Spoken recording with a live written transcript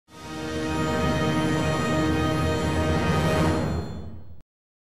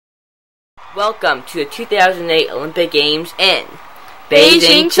Welcome to the 2008 Olympic Games in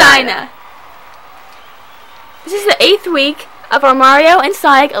Beijing, China. This is the 8th week of our Mario and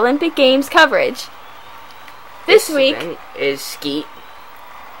Sonic Olympic Games coverage. This week is Skeet,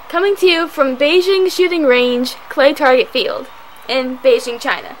 coming to you from Beijing Shooting Range Clay Target Field in Beijing,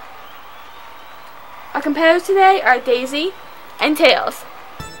 China. Our competitors today are Daisy and Tails.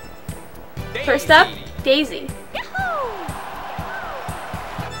 First up, Daisy. Yahoo!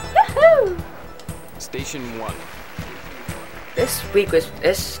 Station 1. This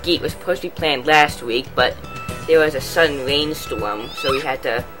Skeet was supposed to be planned last week, but there was a sudden rainstorm, so we had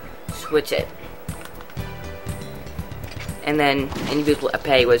to switch it. And then individual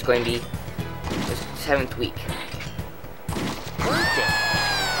pay was going to be the 7th week.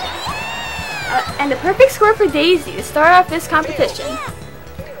 And the perfect score for Daisy to start off this competition.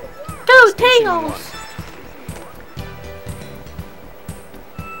 Go Tails!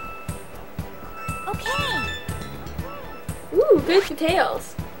 Ooh, good for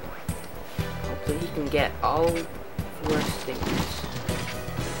Tails. Hopefully he can get all 4 things.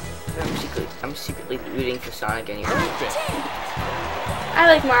 I'm secretly rooting for Sonic anyway. I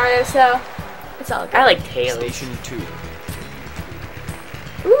like Mario, so it's all good. I like Tails. Station 2.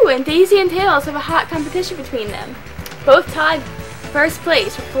 Ooh, and Daisy and Tails have a hot competition between them. Both tied first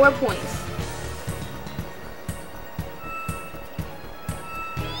place with 4 points.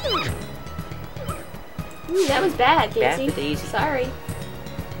 Ooh, that was bad, Daisy. Bad for Daisy. Sorry.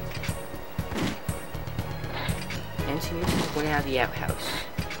 And she misses one out of the outhouse.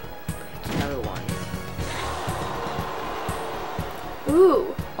 Another one.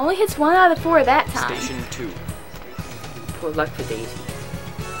 Ooh, only hits 1 out of 4 that time. Station 2. Poor luck for Daisy.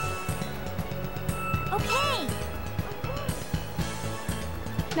 Okay.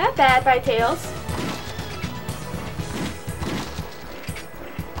 Not bad by Tails.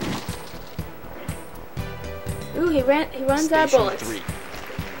 Ooh, he runs out of bullets. 3.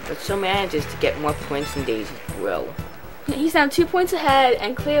 But still manages to get more points than Daisy will. He's now 2 points ahead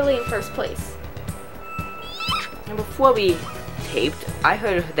and clearly in first place. And before we taped, I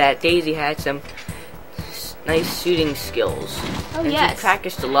heard that Daisy had some nice shooting skills. Oh, and yes. she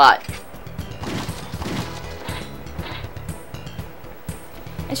practiced a lot.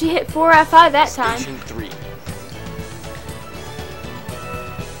 And she hit 4 out of 5 that time. Station 3.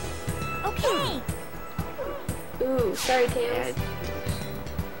 Okay. Ooh, sorry, Tails.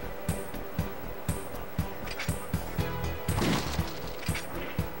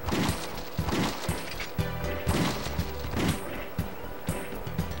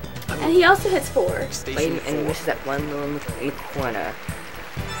 And he also hits 4. Station 4. And misses that one little in the corner.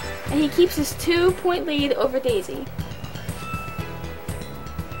 And he keeps his 2-point lead over Daisy.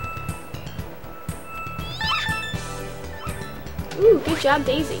 Ooh, good job,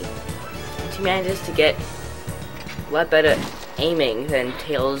 Daisy. She manages to get a lot better aiming than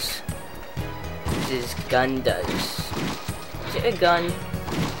Tails' gun does. Is it a gun?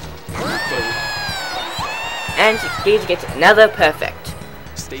 And Daisy gets another perfect.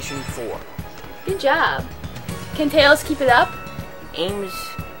 Station 4. Good job. Can Tails keep it up? Aims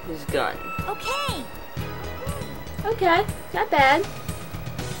his gun. Okay. Okay, not bad.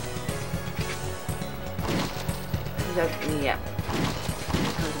 Comes out in the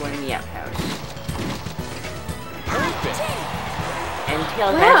comes one in the outhouse. And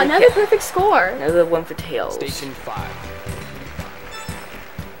Tails Wow, another perfect score. Another one for Tails. Station 5.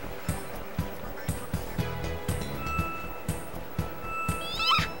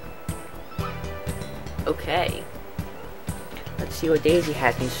 Okay. Let's see what Daisy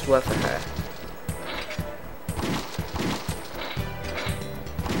has in store for her.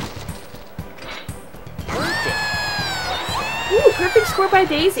 Ooh, perfect score by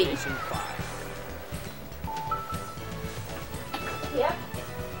Daisy. Station 5. Yep.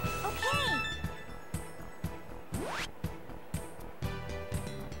 Okay.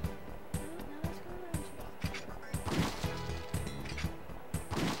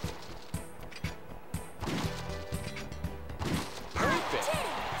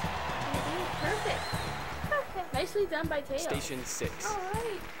 Perfect. Nicely done by Tails. Station 6.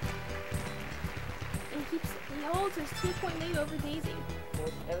 Alright. And he holds his 2-point lead over Daisy. Will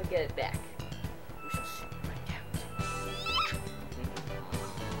she ever get it back? We shall soon find out.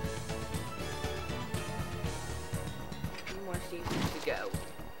 Two more stations to go.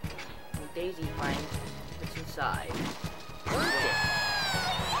 And Daisy finds what's inside.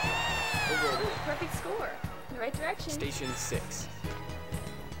 Ooh, perfect score. In the right direction. Station 6.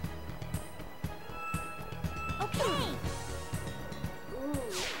 Okay. Ooh.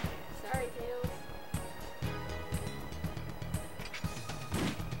 Sorry, Tails.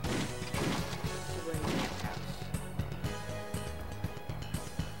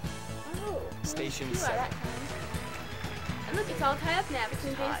 Station You are 7. that time. And look, it's all tied up now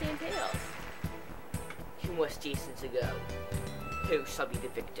between Tied. Daisy and Tails. 2 more stations to go. Who shall be the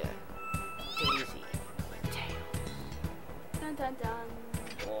victor? Daisy or Tails? Dun dun dun.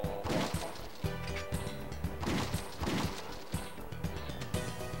 Oh.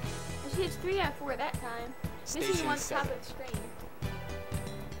 And she hits 3 out of 4 that time. Missing Station one top 7. of the screen.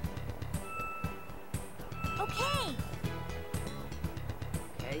 Okay.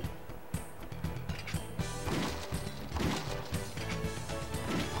 Okay.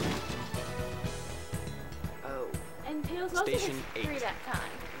 Oh, And Tails also Station hits 3 8. that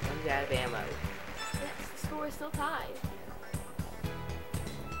time. runs out of ammo. Yes, the score is still tied.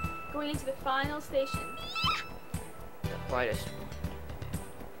 Going into the final station. The hardest one.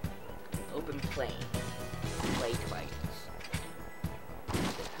 An open plain. Play twice.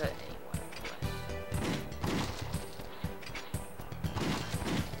 Doesn't hurt anyone, of course.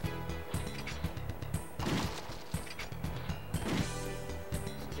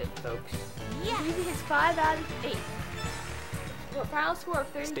 This is it, folks. Yes. Daisy hits 5 out of 8. Well, final score of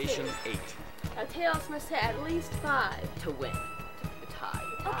 32. Station 8. Now Tails must hit at least 5. To win. The tie.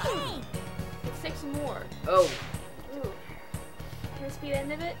 Okay. Hit 6 more. Oh, Ooh. Can this be the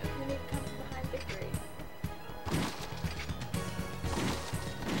end of it, or can we come from behind victory?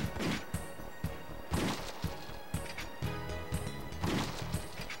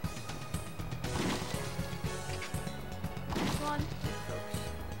 Next one.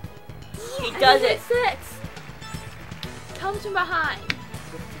 he And does he it! hit 6! Comes from behind.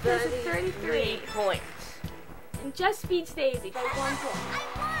 There's a 33 33. points. And just beats Daisy by 1 point.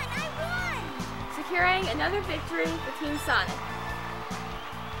 I won. Securing another victory for Team Sonic.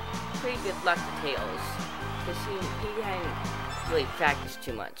 Pretty good luck to Tails. Because he hadn't really practiced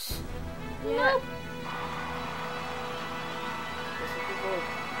too much. Yeah. This is people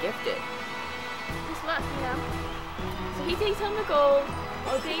gifted. Just luck, you know. So he takes home the gold,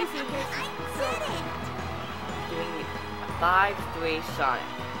 while Daisy gets I silver. did it. Doing a 5-3 Sonic.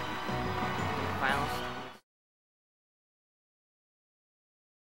 Final